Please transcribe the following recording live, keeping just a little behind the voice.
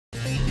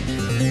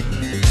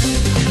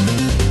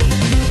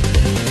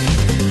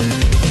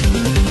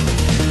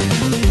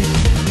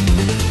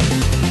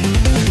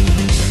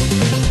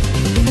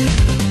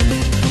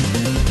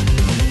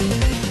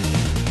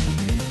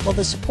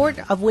the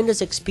support of Windows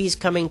XP is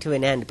coming to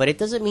an end, but it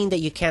doesn't mean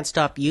that you can't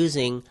stop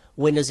using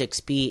Windows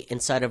XP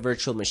inside a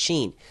virtual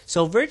machine.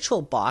 So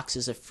VirtualBox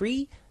is a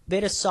free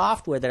bit of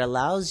software that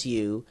allows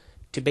you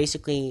to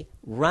basically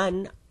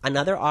run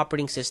another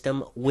operating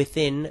system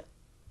within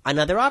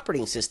another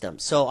operating system.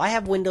 So I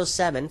have Windows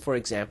 7, for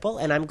example,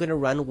 and I'm going to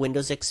run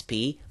Windows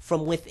XP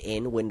from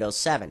within Windows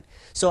 7.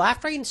 So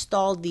after I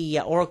installed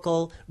the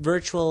Oracle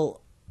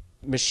Virtual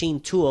Machine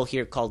tool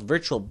here called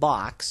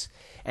VirtualBox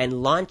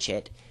and launch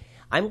it,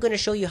 I'm going to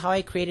show you how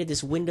I created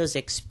this Windows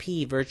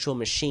XP virtual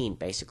machine,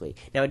 basically.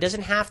 Now, it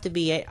doesn't have to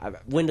be a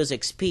Windows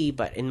XP,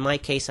 but in my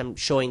case, I'm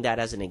showing that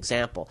as an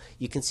example.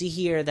 You can see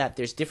here that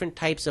there's different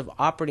types of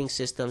operating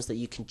systems that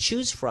you can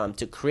choose from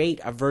to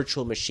create a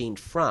virtual machine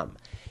from.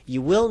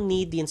 You will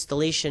need the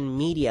installation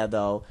media,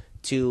 though,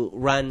 to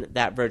run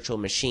that virtual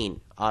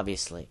machine,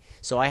 obviously.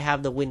 So I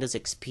have the Windows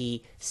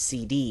XP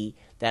CD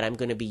that I'm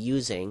going to be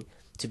using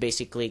to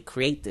basically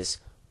create this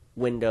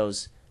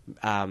Windows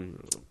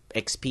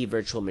XP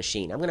virtual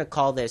machine. I'm going to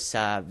call this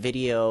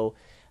video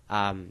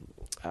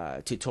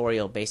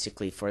tutorial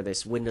basically for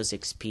this Windows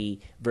XP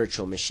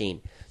virtual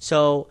machine.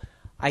 So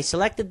I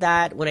selected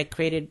that when I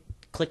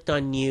clicked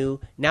on new.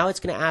 Now it's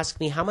going to ask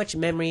me how much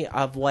memory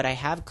of what I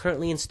have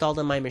currently installed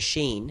on my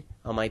machine,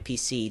 on my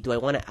PC, do I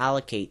want to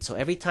allocate. So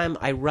every time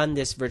I run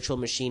this virtual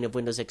machine of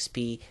Windows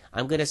XP,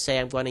 I'm going to say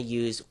I'm going to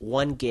use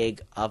 1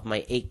 gig of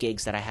my 8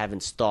 gigs that I have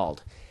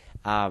installed.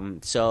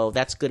 So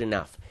that's good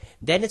enough.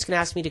 Then it's going to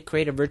ask me to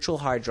create a virtual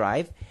hard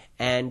drive,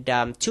 and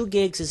 2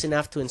 gigs is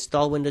enough to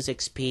install Windows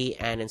XP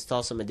and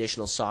install some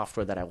additional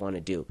software that I want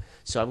to do.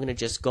 So I'm going to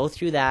just go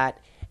through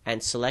that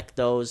and select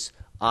those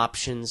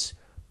options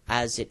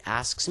as it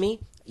asks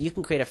me. You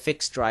can create a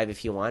fixed drive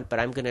if you want,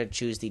 but I'm going to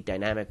choose the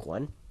dynamic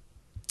one.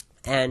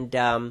 And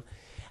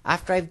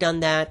after I've done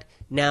that,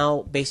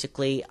 now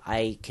basically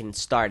I can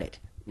start it.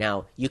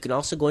 Now you can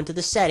also go into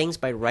the settings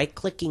by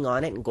right-clicking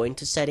on it and going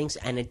to settings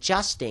and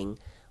adjusting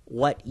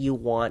what you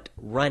want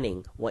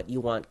running, what you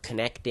want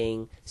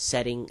connecting,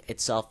 setting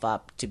itself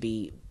up to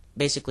be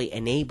basically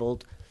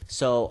enabled.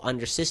 So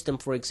under system,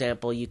 for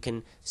example, you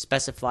can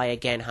specify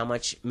again how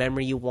much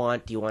memory you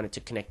want. Do you want it to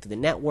connect to the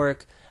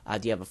network?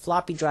 Do you have a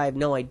floppy drive?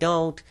 No, I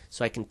don't.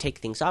 So I can take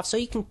things off. So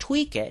you can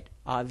tweak it,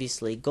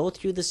 obviously. Go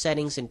through the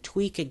settings and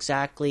tweak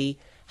exactly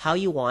how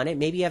you want it.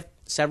 Maybe you have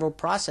several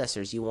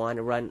processors. You want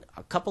to run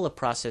a couple of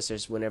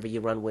processors whenever you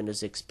run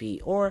Windows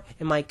XP. Or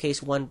in my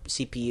case, 1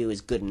 CPU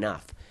is good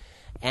enough.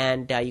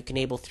 And you can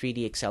enable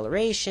 3D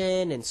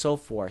acceleration and so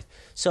forth.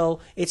 So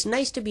it's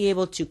nice to be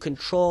able to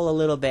control a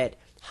little bit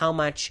how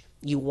much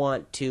you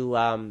want to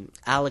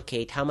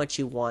allocate, how much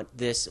you want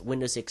this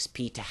Windows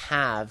XP to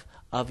have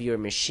of your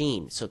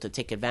machine, so to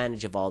take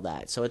advantage of all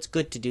that. So it's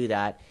good to do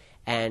that,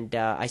 and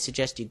I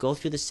suggest you go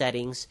through the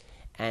settings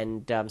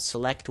and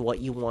select what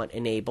you want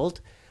enabled,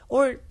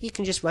 or you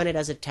can just run it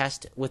as a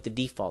test with the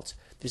defaults.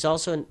 There's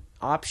also an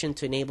option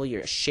to enable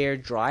your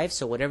shared drive,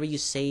 so whatever you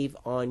save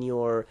on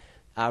your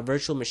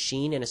virtual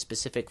machine in a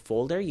specific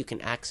folder, you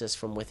can access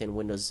from within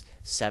Windows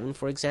 7,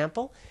 for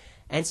example.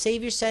 And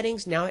save your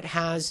settings. Now it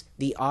has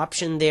the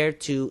option there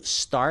to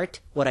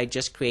start what I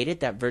just created,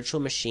 that virtual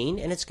machine,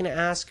 and it's going to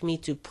ask me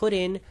to put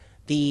in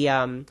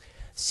the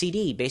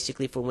CD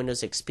basically for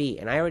Windows XP.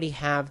 And I already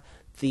have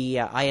the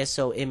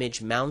ISO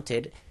image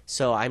mounted,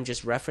 so I'm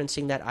just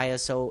referencing that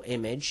ISO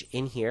image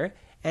in here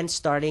and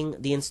starting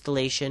the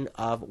installation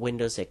of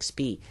Windows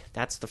XP.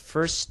 That's the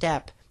first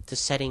step to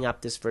setting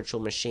up this virtual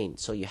machine.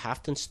 So you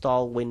have to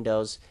install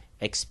Windows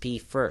XP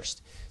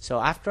first.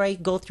 So after I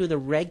go through the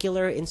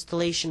regular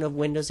installation of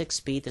Windows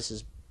XP, this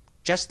is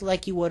just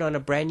like you would on a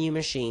brand new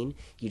machine.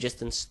 You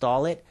just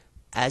install it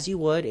as you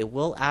would. It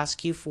will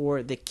ask you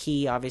for the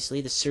key,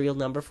 obviously, the serial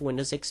number for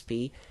Windows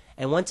XP.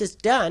 And once it's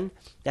done,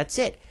 that's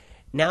it.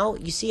 Now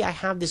you see I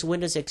have this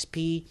Windows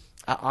XP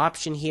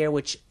option here,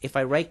 which if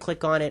I right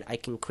click on it, I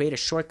can create a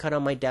shortcut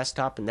on my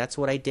desktop, and that's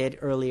what I did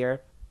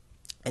earlier.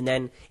 And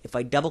then if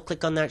I double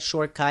click on that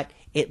shortcut,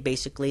 it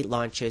basically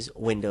launches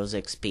Windows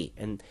XP.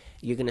 And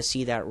you're going to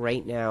see that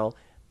right now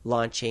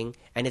launching.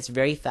 And it's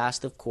very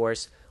fast, of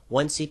course.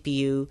 1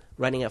 CPU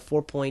running at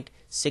 4.6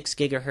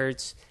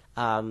 gigahertz.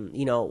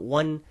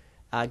 1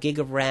 gig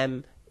of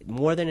RAM,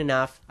 more than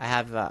enough. I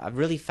have a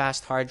really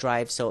fast hard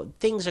drive. So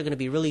things are going to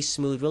be really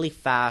smooth, really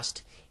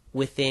fast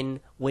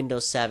within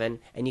Windows 7.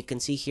 And you can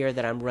see here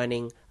that I'm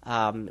running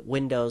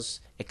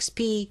Windows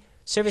XP,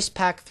 Service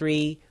Pack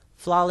 3,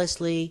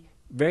 flawlessly,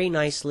 very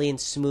nicely and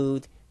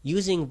smooth,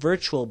 using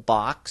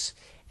VirtualBox.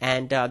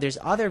 And there's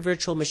other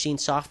virtual machine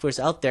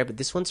softwares out there, but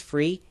this one's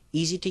free,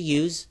 easy to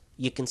use.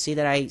 You can see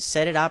that I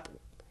set it up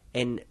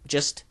in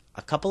just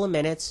a couple of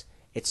minutes.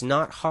 It's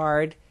not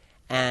hard,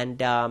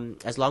 and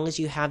as long as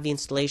you have the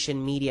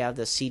installation media,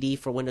 the CD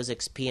for Windows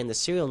XP and the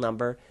serial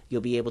number, you'll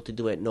be able to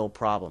do it no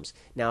problems.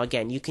 Now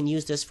again, you can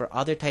use this for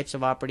other types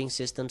of operating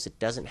systems. It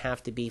doesn't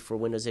have to be for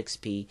Windows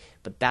XP,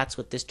 but that's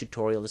what this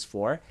tutorial is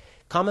for.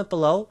 Comment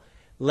below.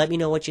 Let me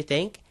know what you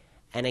think.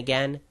 And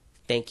again,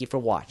 thank you for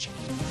watching.